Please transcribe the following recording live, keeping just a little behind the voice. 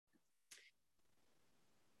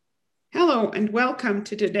Hello and welcome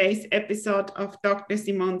to today's episode of Dr.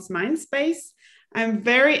 Simone's Mindspace. I'm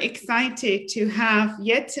very excited to have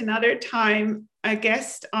yet another time a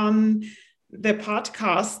guest on the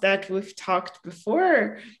podcast that we've talked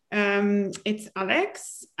before. It's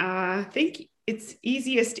Alex. I think it's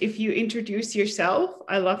easiest if you introduce yourself.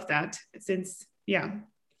 I love that yeah.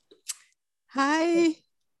 Hi,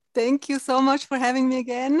 thank you so much for having me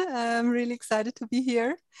again. I'm really excited to be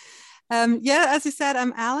here. As you said,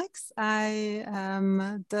 I'm Alex. I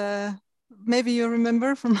am maybe you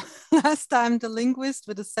remember from last time, the linguist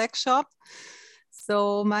with the sex shop.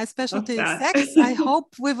 So my specialty is sex. I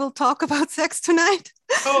hope we will talk about sex tonight.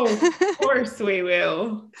 Oh, of course we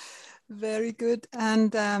will. Very good.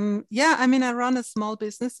 And I run a small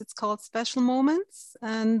business. It's called Special Moments.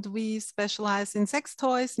 And we specialize in sex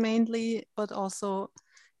toys mainly, but also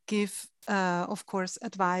give, of course,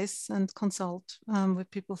 advice and consult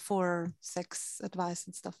with people for sex advice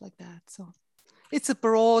and stuff like that. So it's a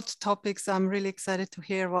broad topic. So I'm really excited to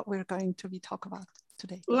hear what we're going to be talking about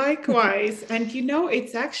today. Likewise. And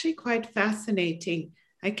it's actually quite fascinating.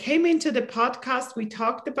 I came into the podcast, we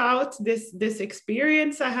talked about this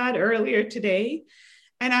experience I had earlier today,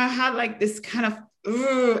 and I had like this kind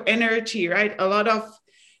of energy, right? A lot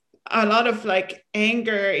of like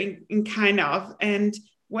anger in kind of. And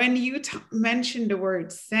when you mentioned the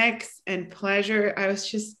word sex and pleasure, I was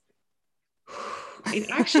just, it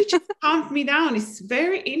actually just calmed me down. It's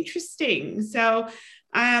very interesting. So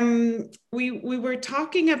we were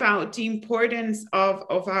talking about the importance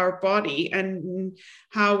of our body and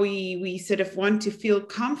how we sort of want to feel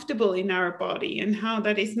comfortable in our body and how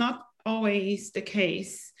that is not always the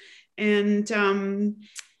case. And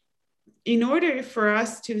in order for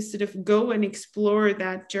us to sort of go and explore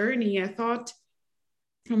that journey, I thought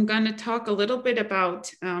I'm going to talk a little bit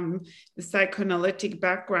about the psychoanalytic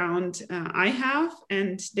background I have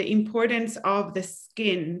and the importance of the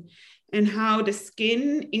skin and how the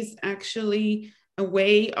skin is actually a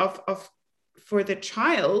way of for the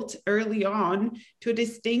child early on to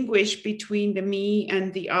distinguish between the me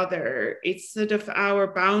and the other. It's sort of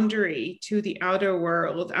our boundary to the outer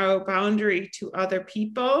world, our boundary to other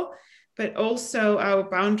people, but also our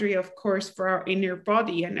boundary, of course, for our inner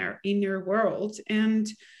body and our inner world. And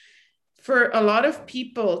for a lot of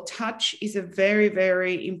people, touch is a very,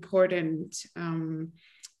 very important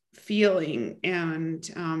feeling, and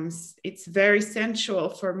it's very sensual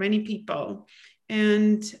for many people.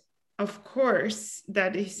 And of course,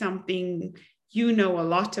 that is something you know a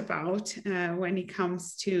lot about when it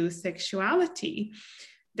comes to sexuality,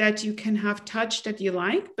 that you can have touch that you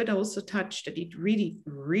like, but also touch that you really,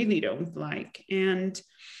 really don't like. And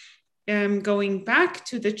going back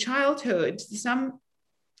to the childhood, some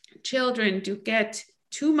children do get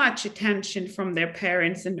too much attention from their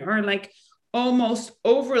parents and are like almost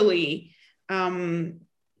overly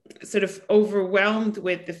sort of overwhelmed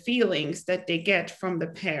with the feelings that they get from the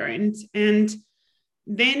parent. And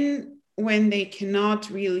then when they cannot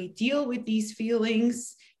really deal with these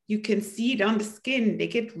feelings, you can see it on the skin. They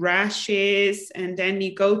get rashes, and then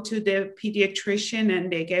you go to the pediatrician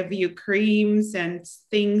and they give you creams and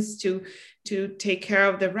things to take care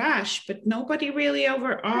of the rash. But nobody really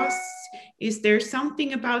ever asks, is there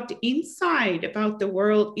something about the inside, about the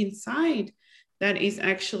world inside, that is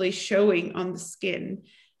actually showing on the skin?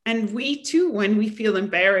 And we too, when we feel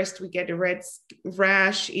embarrassed, we get a red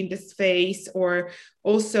rash in the face, or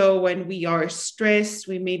also when we are stressed,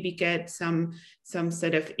 we maybe get some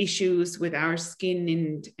sort of issues with our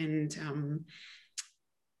skin, and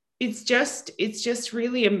it's just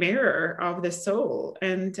really a mirror of the soul,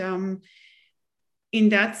 and in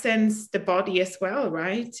that sense, the body as well,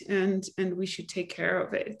 right? And we should take care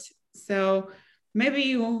of it. So maybe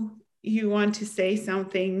you want to say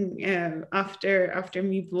something after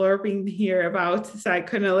me blurbing here about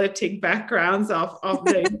psychoanalytic backgrounds of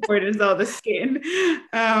the importance of the skin.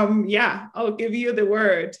 I'll give you the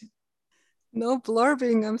word. No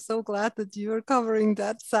blurbing. I'm so glad that you're covering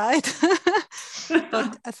that side.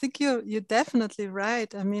 But I think you're definitely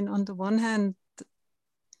right. I mean, on the one hand,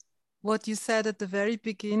 what you said at the very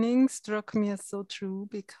beginning struck me as so true,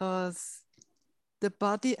 because the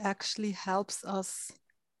body actually helps us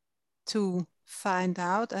to find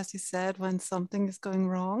out, as you said, when something is going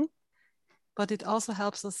wrong, but it also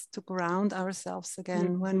helps us to ground ourselves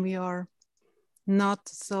again when we are not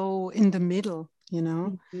so in the middle,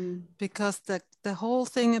 because the whole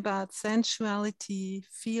thing about sensuality,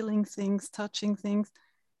 feeling things, touching things,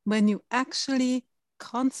 when you actually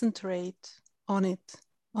concentrate on it,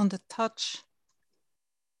 on the touch,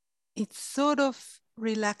 it sort of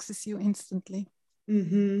relaxes you instantly.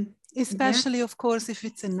 Especially, of course, if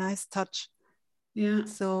it's a nice touch. Yeah.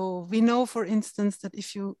 So we know, for instance, that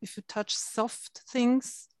if you touch soft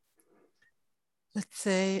things, let's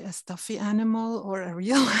say a stuffy animal or a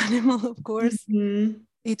real animal, of course, Mm-hmm.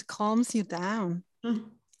 it calms you down. Oh,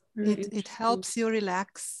 It helps you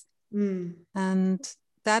relax. Mm. And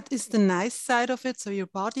that is the nice side of it. So your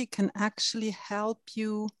body can actually help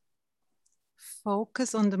you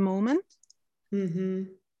focus on the moment Mm-hmm.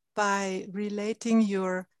 by relating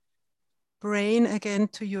your brain again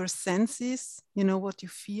to your senses, you know, what you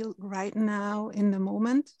feel right now in the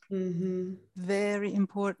moment. Mm-hmm. Very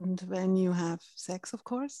important when you have sex, of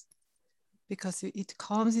course, because it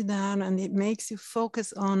calms you down and it makes you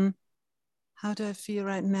focus on, how do I feel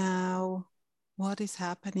right now? What is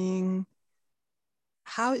happening?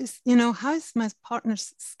 How is my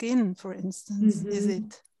partner's skin, for instance? Is Mm-hmm.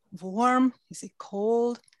 it warm? Is it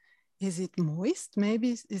cold? Is it moist? Maybe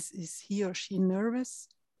is he or she nervous?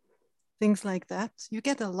 Things like that. You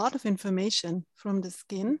get a lot of information from the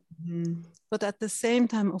skin. Mm-hmm. But at the same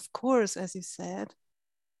time, of course, as you said,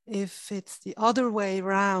 if it's the other way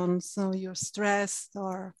around, so you're stressed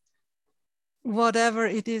or whatever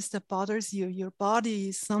it is that bothers you, your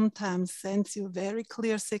body sometimes sends you very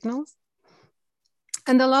clear signals.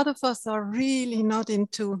 And a lot of us are really not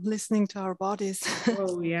into listening to our bodies.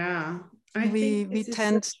 Oh, yeah. I think we this is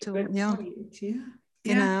tend such a to, good point. Yeah.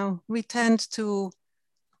 Yeah. genau, we tend to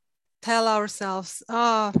tell ourselves,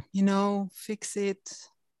 fix it,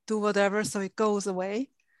 do whatever, so it goes away.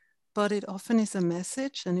 But it often is a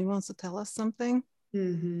message and it wants to tell us something.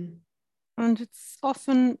 Mm-hmm. And it's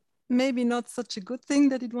often maybe not such a good thing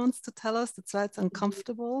that it wants to tell us. That's why it's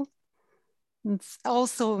uncomfortable. It's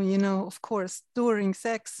also, of course, during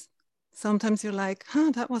sex, sometimes you're like,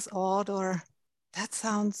 that was odd, or that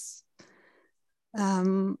sounds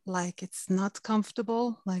like it's not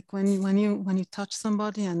comfortable. Like when you touch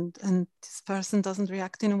somebody and this person doesn't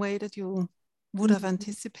react in a way that you would have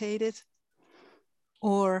anticipated,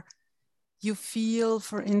 or you feel,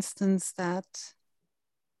 for instance, that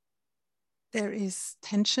there is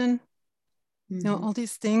tension, all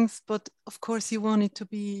these things. But of course, you want it to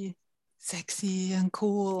be sexy and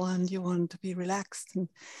cool, and you want to be relaxed, and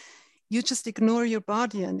you just ignore your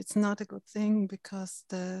body, and it's not a good thing because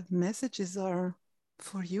the messages are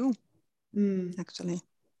for you, actually.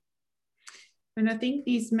 And I think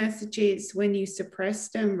these messages, when you suppress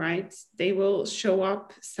them, right, they will show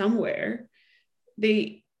up somewhere.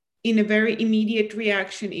 They, in a very immediate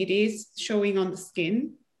reaction, it is showing on the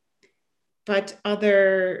skin. But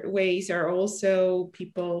other ways are also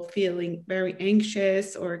people feeling very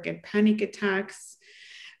anxious or get panic attacks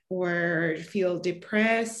or feel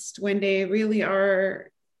depressed when they really are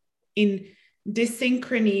in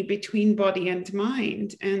dysynchrony between body and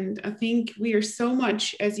mind. And I think we are so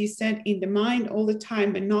much, as you said, in the mind all the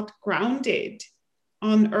time and not grounded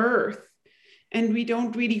on earth. And we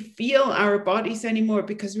don't really feel our bodies anymore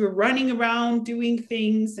because we're running around doing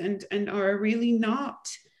things and are really not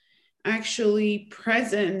actually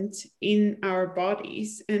present in our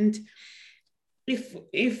bodies. And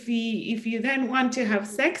if you then want to have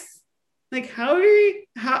sex, like how do you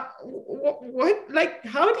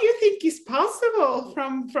think is possible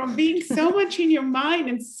from being so much in your mind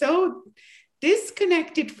and so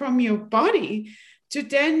disconnected from your body to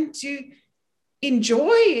then to enjoy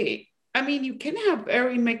it? I mean, you can have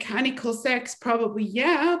very mechanical sex, probably,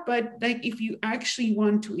 yeah, but like if you actually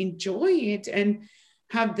want to enjoy it and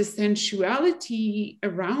have the sensuality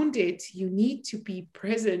around it, you need to be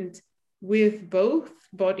present with both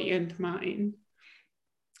body and mind.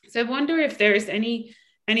 So I wonder if there's any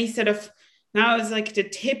sort of, now is like the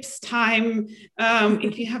tips time.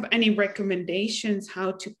 If you have any recommendations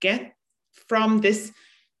how to get from this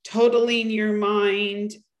totally in your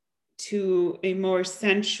mind to a more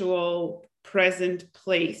sensual, present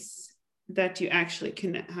place that you actually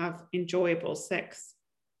can have enjoyable sex.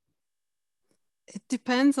 It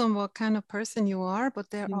depends on what kind of person you are, but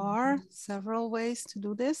there are several ways to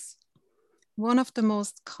do this. One of the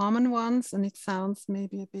most common ones, and it sounds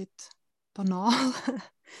maybe a bit banal,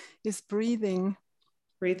 is breathing.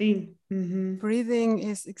 Breathing. Breathing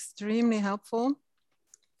is extremely helpful,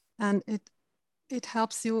 and it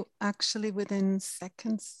helps you actually within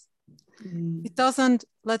seconds. It doesn't,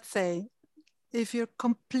 let's say, if you're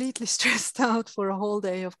completely stressed out for a whole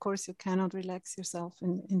day, of course, you cannot relax yourself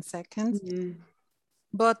in seconds.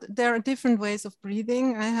 But there are different ways of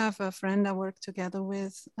breathing. I have a friend I work together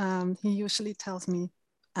with. He usually tells me,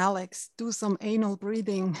 Alex, do some anal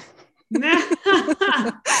breathing. That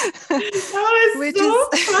was so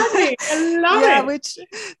funny. I love it.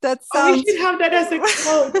 That sounds... we should have that as a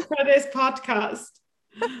quote for this podcast.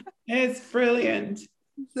 It's brilliant.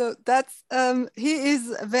 So that's he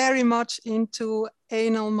is very much into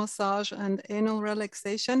anal massage and anal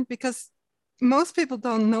relaxation, because most people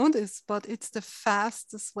don't know this, but it's the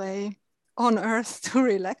fastest way on earth to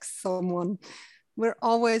relax someone. We're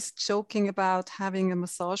always joking about having a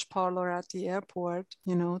massage parlor at the airport,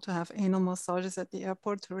 you know, to have anal massages at the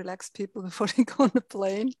airport to relax people before they go on a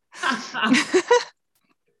plane.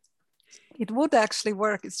 It would actually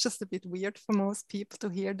work. It's just a bit weird for most people to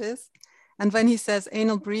hear this. And when he says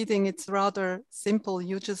anal breathing, it's rather simple.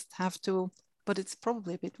 You just have to, but it's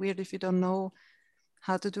probably a bit weird if you don't know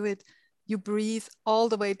how to do it. You breathe all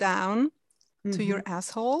the way down to your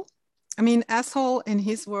asshole. I mean, asshole in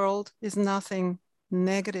his world is nothing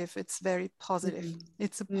negative. It's very positive.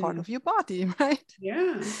 It's a part of your body, right?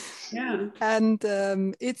 Yeah, yeah. And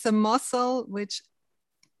it's a muscle which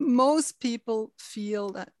most people feel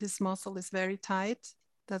that this muscle is very tight.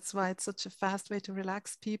 That's why it's such a fast way to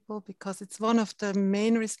relax people, because it's one of the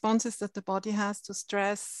main responses that the body has to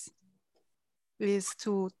stress, is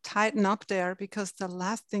to tighten up there, because the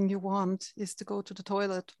last thing you want is to go to the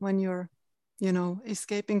toilet when you're, you know,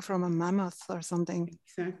 escaping from a mammoth or something.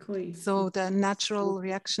 Exactly. So the natural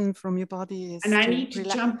reaction from your body is. And I need to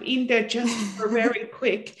jump in there just for very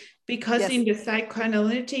quick, because in the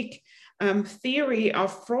psychoanalytic theory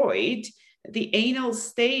of Freud, the anal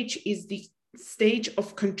stage is the stage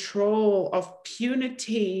of control, of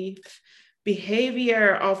punitive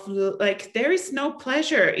behavior, of like, there is no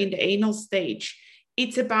pleasure in the anal stage.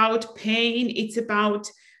 It's about pain. It's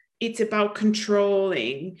about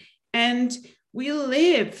controlling. And we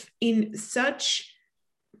live in such,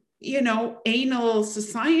 you know, anal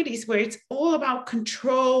societies where it's all about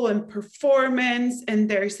control and performance, and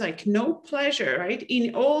there's like no pleasure, right?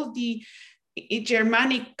 In all the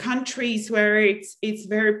Germanic countries where it's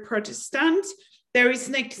very Protestant, there is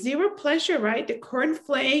like zero pleasure, right? The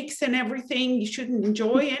cornflakes and everything, you shouldn't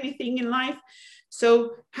enjoy anything in life.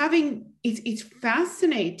 So it's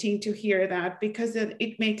fascinating to hear that, because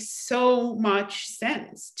it makes so much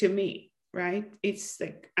sense to me, right? It's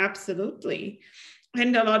like, absolutely.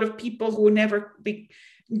 And a lot of people who never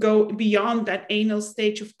go beyond that anal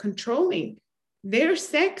stage of controlling, their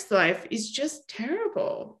sex life is just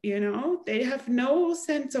terrible. You know, they have no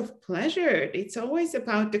sense of pleasure. It's always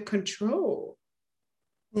about the control.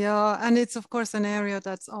 Yeah, and it's of course an area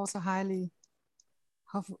that's also highly,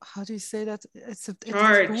 how do you say that? It's a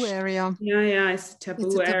taboo area. Yeah, it's a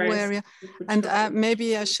taboo area. And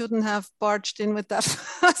maybe I shouldn't have barged in with that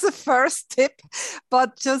as a first tip,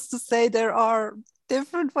 but just to say there are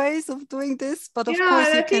different ways of doing this. But of course,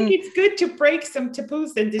 I think it's good to break some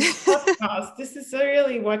taboos in this podcast. This is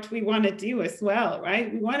really what we want to do as well,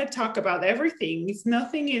 right? We want to talk about everything.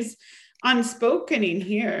 Nothing is unspoken in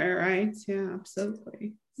here, right? Yeah,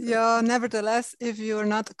 absolutely. So. Yeah, nevertheless, if you're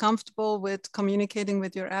not comfortable with communicating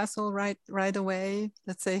with your asshole right away,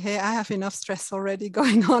 let's say, hey, I have enough stress already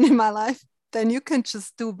going on in my life, then you can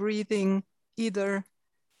just do breathing, either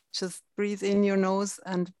just breathe in your nose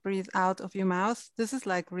and breathe out of your mouth. This is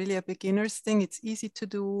like really a beginner's thing. It's easy to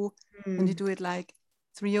do, and you do it like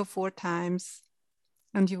 3 or 4 times,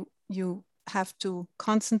 and you have to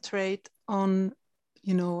concentrate on,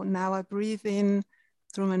 you know, now I breathe in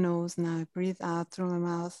through my nose, now I breathe out through my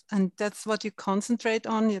mouth, and that's what you concentrate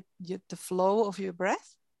on, the flow of your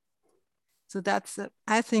breath. So that's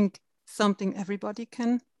I think something everybody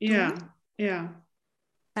can do. Yeah.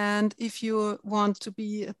 And if you want to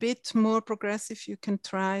be a bit more progressive, you can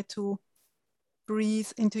try to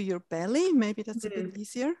breathe into your belly. Maybe that's a bit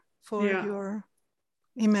easier for your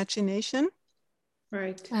imagination.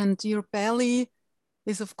 Right. And your belly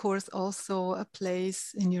is, of course, also a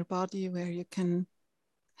place in your body where you can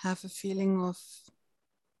have a feeling of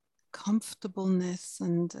comfortableness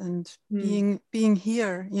and being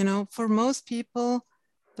here. You know, for most people,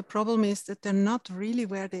 the problem is that they're not really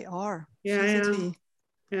where they are physically.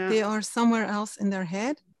 Yeah. They are somewhere else in their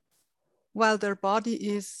head, while their body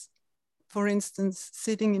is, for instance,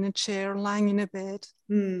 sitting in a chair, lying in a bed.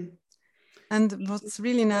 And what's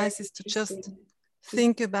really nice is to just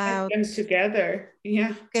think about them together.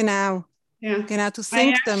 Yeah. Genau. Yeah. Genau, to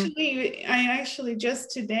sync them. I actually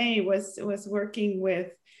just today was working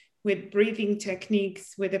with breathing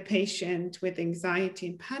techniques with a patient with anxiety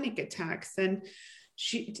and panic attacks, and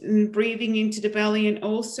she breathing into the belly and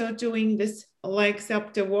also doing this legs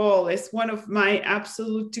up the wall is one of my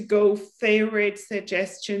absolute to go favorite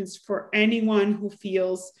suggestions for anyone who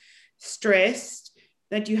feels stressed,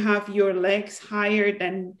 that you have your legs higher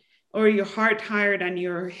than, or your heart higher than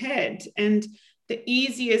your head. And the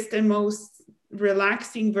easiest and most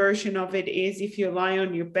relaxing version of it is if you lie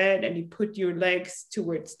on your bed and you put your legs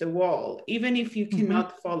towards the wall, even if you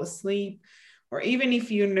cannot fall asleep, or even if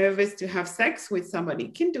you're nervous to have sex with somebody,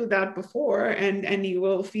 you can do that before, and you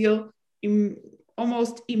will feel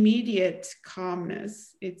almost immediate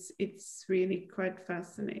calmness. It's really quite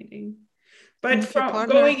fascinating. But from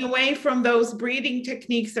going away from those breathing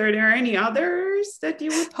techniques, are there any others that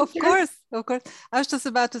you would suggest? Of course. I was just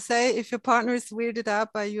about to say, if your partner is weirded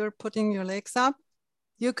out by your putting your legs up,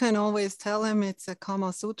 you can always tell him it's a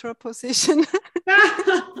Kama Sutra position.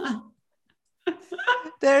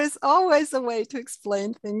 There is always a way to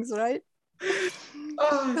explain things, right?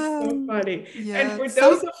 Oh, so funny. Yeah, and for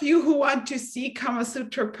those of you who want to see Kama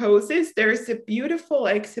Sutra poses, there's a beautiful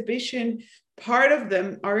exhibition. Part of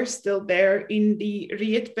them are still there in the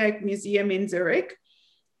Rietberg Museum in Zurich.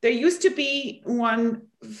 There used to be one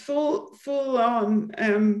full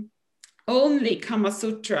on only Kama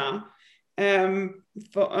Sutra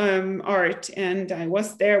art, and I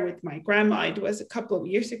was there with my grandma. It was a couple of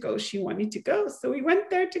years ago. She wanted to go, so we went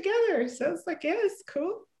there together. So it's like, yeah, it's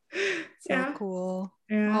cool. So cool.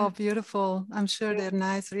 Yeah. Oh, beautiful. I'm sure they're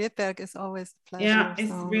nice. Rietberg is always a pleasure. Yeah,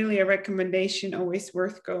 it's really a recommendation, always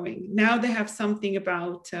worth going. Now they have something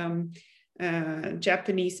about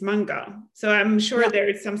Japanese manga. So I'm sure there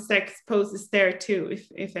is some sex poses there too,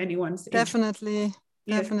 if anyone's definitely.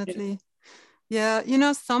 Definitely. Yeah, you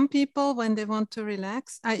know, some people, when they want to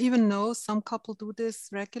relax, I even know some couple do this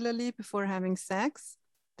regularly before having sex.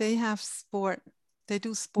 They have sport. They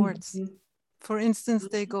do sports. Mm-hmm. For instance,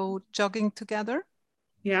 they go jogging together.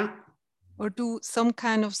 Yeah. Or do some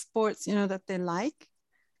kind of sports, you know, that they like.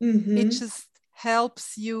 Mm-hmm. It just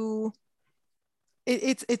helps you.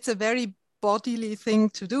 It's a very bodily thing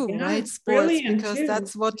to do, right? Sports, because too.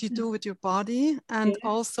 That's what you do with your body. And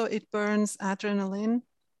also it burns adrenaline.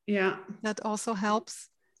 Yeah. That also helps.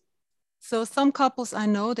 So some couples I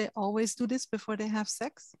know, they always do this before they have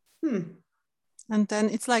sex. And then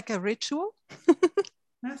it's like a ritual.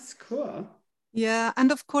 That's cool. Yeah,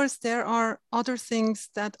 and of course there are other things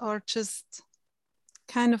that are just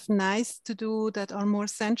kind of nice to do that are more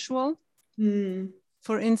sensual.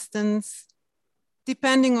 For instance,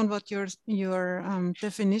 depending on what your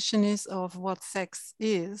definition is of what sex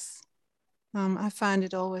is, I find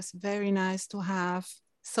it always very nice to have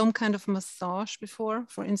some kind of massage before.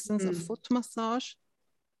 For instance, a foot massage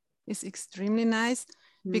is extremely nice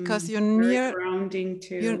because you're near, grounding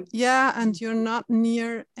too. And you're not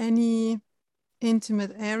near any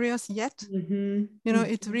intimate areas yet. You know,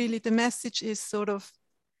 it really, the message is sort of,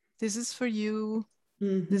 this is for you.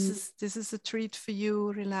 This is a treat for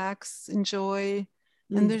you. Relax, enjoy,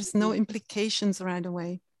 and there's no implications right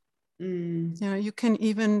away. You know, you can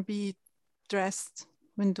even be dressed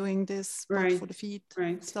when doing this, for the feet,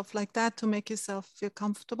 stuff like that, to make yourself feel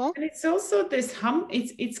comfortable. And it's also this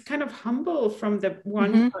it's kind of humble from the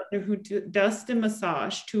one partner who does the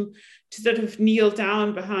massage to sort of kneel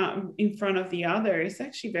down in front of the other. It's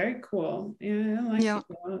actually very cool. Yeah, I like it a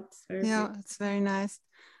lot. It's very nice.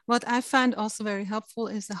 What I find also very helpful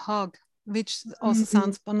is a hug, which also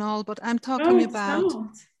sounds banal, but I'm talking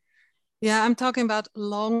I'm talking about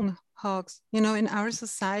long hugs. You know, in our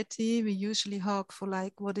society, we usually hug for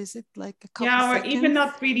like, what is it, like a couple seconds? Or even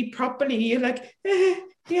not really properly. You're like,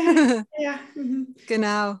 yeah.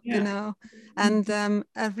 Genau. And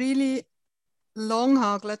a really long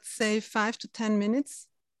hug, let's say 5 to 10 minutes.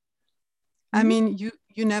 I mean,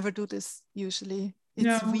 you never do this usually.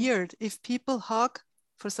 It's weird. If people hug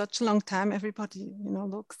for such a long time, everybody, you know,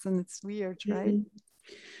 looks, and it's weird, right?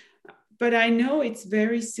 But I know it's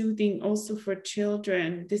very soothing also for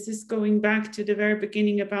children. This is going back to the very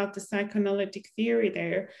beginning about the psychoanalytic theory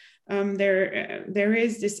there. There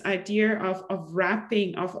is this idea of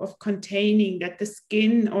wrapping, of containing, that the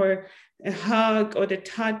skin or a hug or the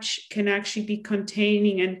touch can actually be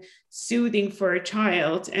containing and soothing for a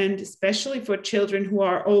child. And especially for children who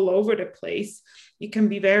are all over the place, it can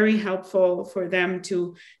be very helpful for them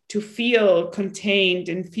to feel contained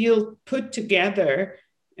and feel put together.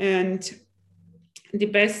 And the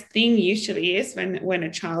best thing usually is when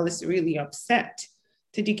a child is really upset,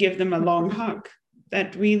 that you give them a long hug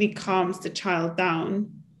that really calms the child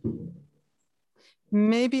down.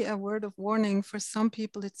 Maybe a word of warning: for some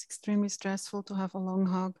people, it's extremely stressful to have a long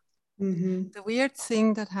hug. The weird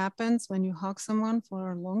thing that happens when you hug someone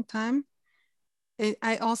for a long time,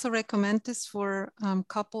 I also recommend this for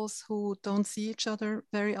couples who don't see each other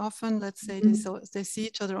very often. Let's say they see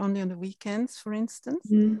each other only on the weekends, for instance.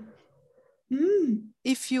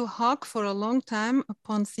 If you hug for a long time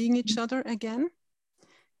upon seeing each other again,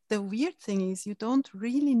 the weird thing is you don't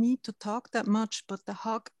really need to talk that much, but the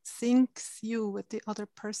hug syncs you with the other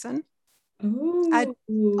person. I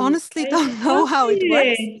Oh, honestly I don't know love how it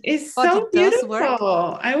works, it. It's but so it does work.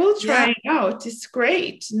 beautiful. I will try Yeah. it out. It's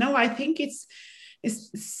great. No, I think it's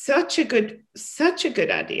such a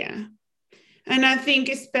good idea. And I think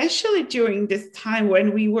especially during this time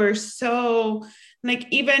when we were so like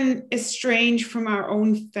even estranged from our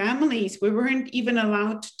own families, we weren't even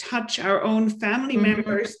allowed to touch our own family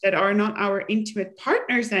members that are not our intimate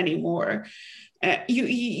partners anymore.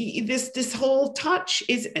 This whole touch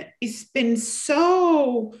is been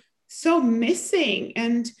so missing,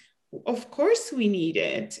 and of course we need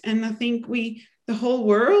it. And I think the whole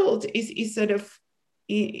world is sort of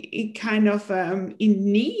kind of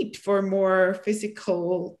in need for more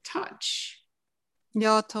physical touch.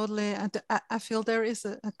 Yeah, totally. I feel there is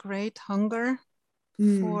a great hunger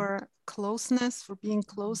for closeness, for being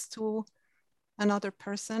close to another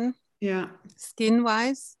person, Yeah. skin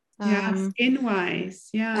wise. Yeah, skin wise.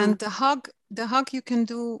 Yeah. And the hug you can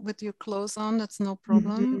do with your clothes on, that's no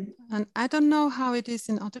problem. Mhm. And I don't know how it is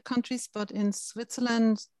in other countries, but in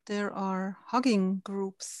Switzerland there are hugging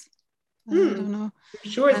groups. I don't know.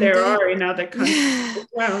 I'm sure And there they, are in other countries as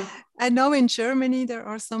well. I know in Germany there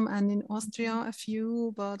are some, and in Austria a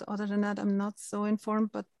few, but other than that, I'm not so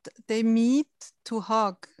informed. But they meet to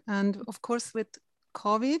hug, and of course, with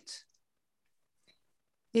COVID,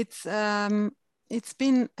 it's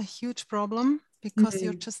been a huge problem because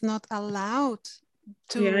you're just not allowed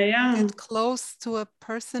to get close to a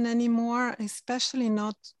person anymore, especially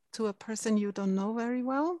not to a person you don't know very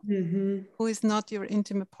well, who is not your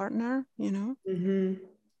intimate partner, you know.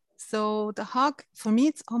 So the hug, for me,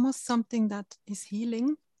 it's almost something that is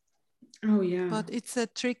healing. Oh yeah. But it's a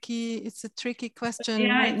tricky question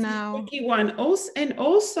Yeah, right it's now. a tricky one.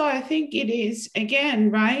 Also, I think it is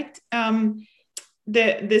again, right?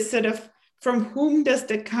 The sort of from whom does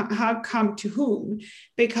the hug come to whom?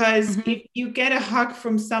 Because if you get a hug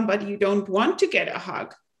from somebody you don't want to get a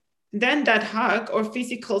hug, then that hug or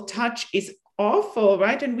physical touch is awful,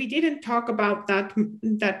 right? And we didn't talk about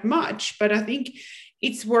that much, but I think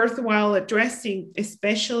it's worthwhile addressing,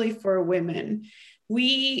 especially for women.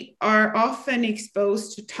 We are often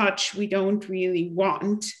exposed to touch we don't really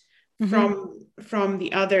want from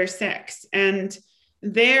the other sex, and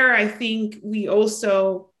there I think we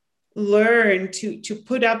also learn to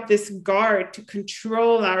put up this guard, to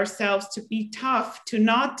control ourselves, to be tough, to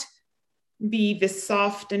not be the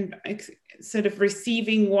soft and sort of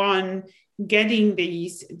receiving one, getting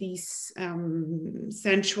these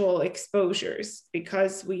sensual exposures,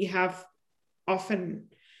 because we have often,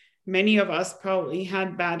 many of us probably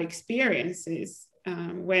had bad experiences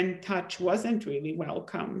when touch wasn't really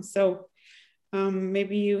welcome. So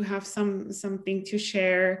maybe you have something to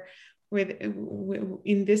share with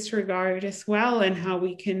in this regard as well, and how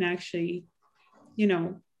we can actually,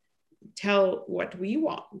 tell what we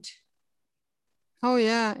want. Oh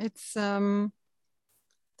yeah, it's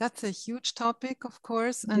that's a huge topic, of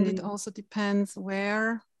course, and it also depends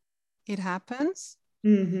where it happens.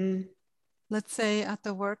 Let's say at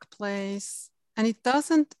the workplace, and it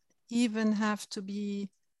doesn't even have to be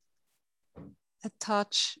a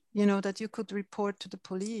touch, that you could report to the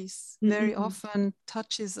police. Very often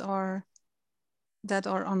touches that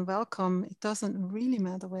are unwelcome. It doesn't really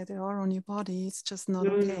matter where they are on your body. It's just not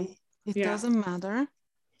okay. It doesn't matter.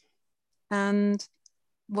 And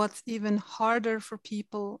what's even harder for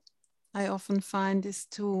people, I often find, is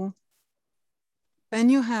when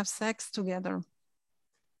you have sex together,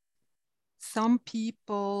 some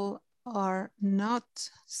people are not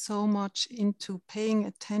so much into paying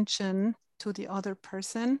attention to the other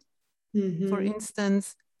person. For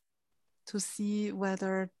instance, to see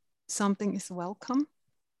whether something is welcome.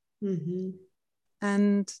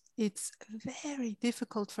 And it's very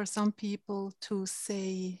difficult for some people to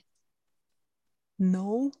say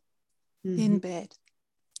no in bed.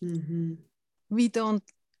 We don't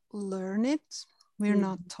learn it. We're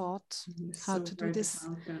not taught how to do this.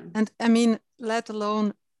 And I mean, let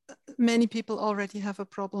alone, many people already have a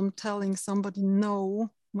problem telling somebody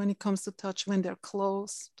no when it comes to touch when they're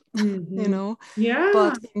closed,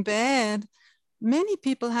 But in bed, many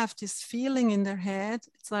people have this feeling in their head.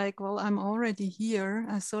 It's like, well, I'm already here.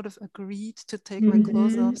 I sort of agreed to take my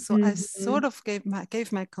clothes off. So I sort of gave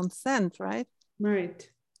my consent, right? Right.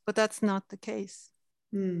 But that's not the case.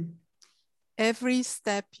 Every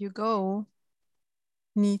step you go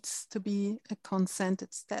needs to be a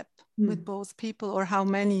consented step with both people, or how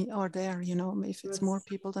many are there, if it's more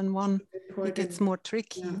people than one, it gets more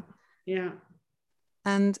tricky. Yeah.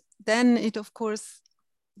 And then it, of course,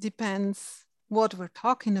 depends what we're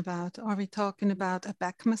talking about. Are we talking about a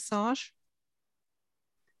back massage?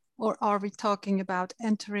 Or are we talking about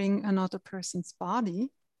entering another person's body?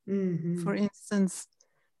 For instance,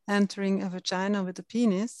 entering a vagina with a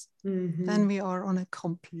penis, then we are on a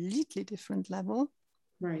completely different level.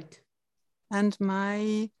 Right. And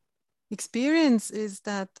my experience is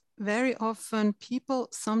that very often people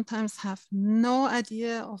sometimes have no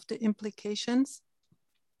idea of the implications.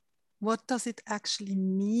 What does it actually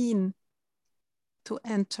mean to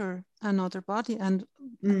enter another body? And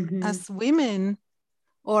as women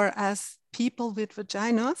or as people with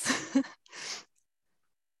vaginas,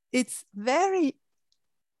 it's very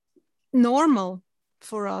normal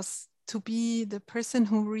for us to be the person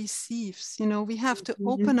who receives. You know, we have to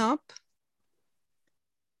open up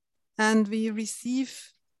and we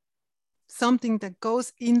receive something that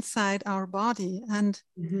goes inside our body. And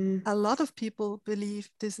a lot of people believe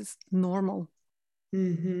this is normal.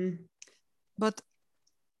 But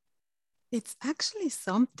it's actually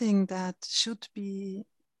something that should be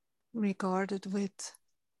regarded with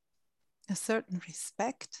a certain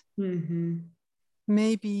respect.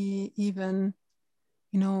 Maybe even,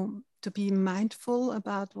 you know, to be mindful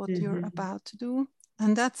about what you're about to do.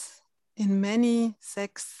 And that's in many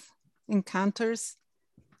sex encounters.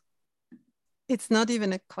 It's not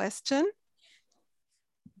even a question,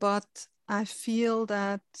 but I feel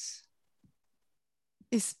that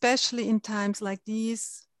especially in times like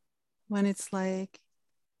these, when it's like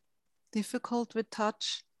difficult with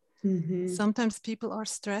touch, sometimes people are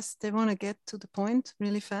stressed. They want to get to the point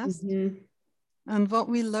really fast. And what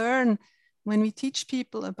we learn when we teach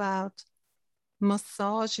people about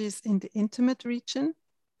massages in the intimate region,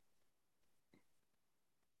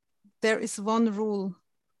 there is one rule.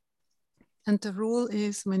 And the rule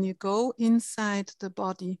is when you go inside the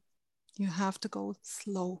body, you have to go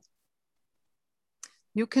slow.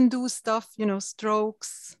 You can do stuff, you know,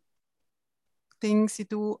 strokes, things you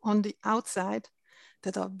do on the outside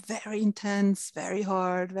that are very intense, very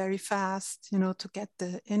hard, very fast, you know, to get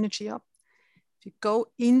the energy up. If you go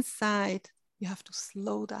inside, you have to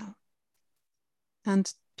slow down.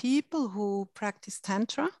 And people who practice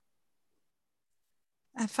Tantra,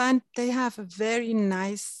 I find they have a very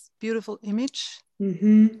nice, beautiful image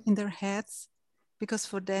in their heads, because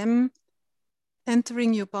for them,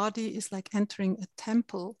 entering your body is like entering a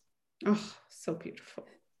temple. Oh, so beautiful.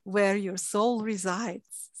 Where your soul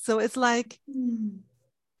resides. So it's like,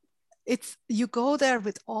 you go there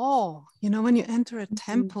with awe. You know, when you enter a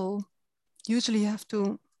temple, usually you have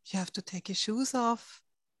to take your shoes off.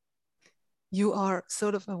 You are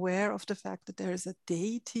sort of aware of the fact that there is a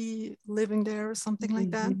deity living there or something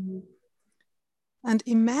like that. And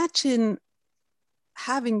imagine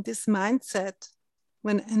having this mindset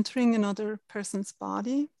when entering another person's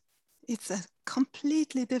body. It's a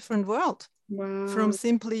completely different world. Wow. From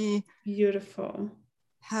simply beautiful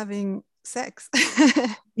having sex.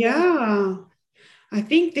 Yeah. I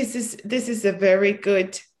think this is a very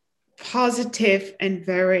good, positive and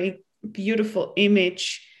very beautiful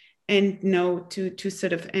image and note to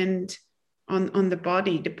sort of end on the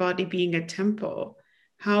body being a temple.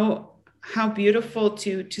 How beautiful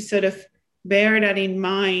to sort of bear that in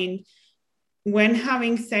mind when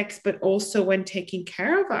having sex, but also when taking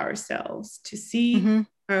care of ourselves, to see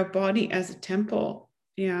our body as a temple.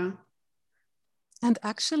 Yeah. And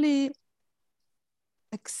actually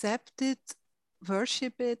accept it,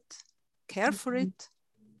 worship it, care for it,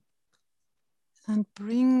 and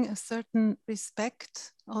bring a certain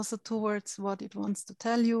respect also towards what it wants to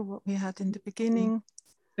tell you, what we had in the beginning.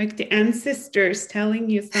 Like the ancestors telling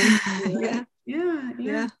you something. Right?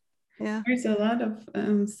 Yeah. There's a lot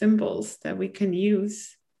of symbols that we can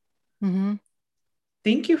use.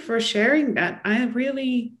 Thank you for sharing that. I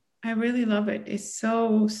really love it. It's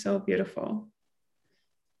so, so beautiful.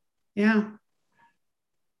 Yeah.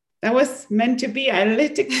 That was meant to be. I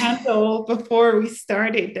lit a candle before we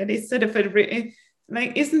started. That is sort of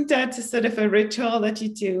isn't that a sort of a ritual that you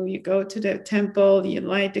do? You go to the temple, you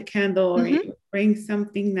light the candle, or you bring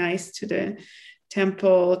something nice to the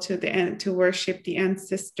temple to worship the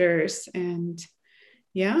ancestors, and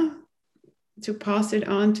to pass it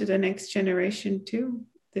on to the next generation too.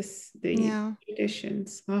 The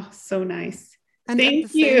traditions. Oh, so nice. And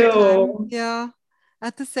thank you.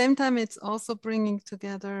 At the same time, it's also bringing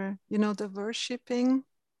together, you know, the worshiping,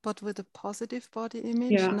 but with a positive body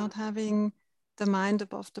image, not having the mind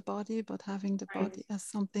above the body, but having the body as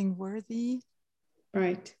something worthy,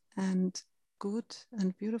 and good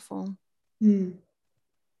and beautiful.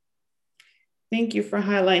 Thank you for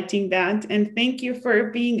highlighting that, and thank you for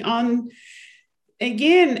being on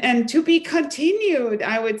again, and to be continued.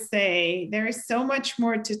 I would say there is so much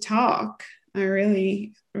more to talk. I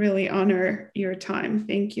really, really honor your time.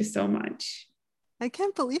 Thank you so much. I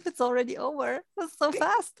can't believe it's already over. It was so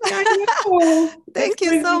fast. I know. Thank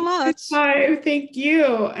you so much. Thank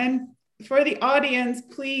you. And for the audience,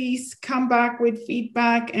 please come back with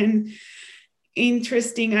feedback and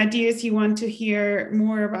interesting ideas you want to hear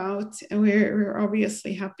more about. And we're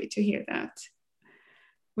obviously happy to hear that.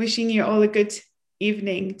 Wishing you all a good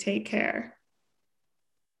evening. Take care.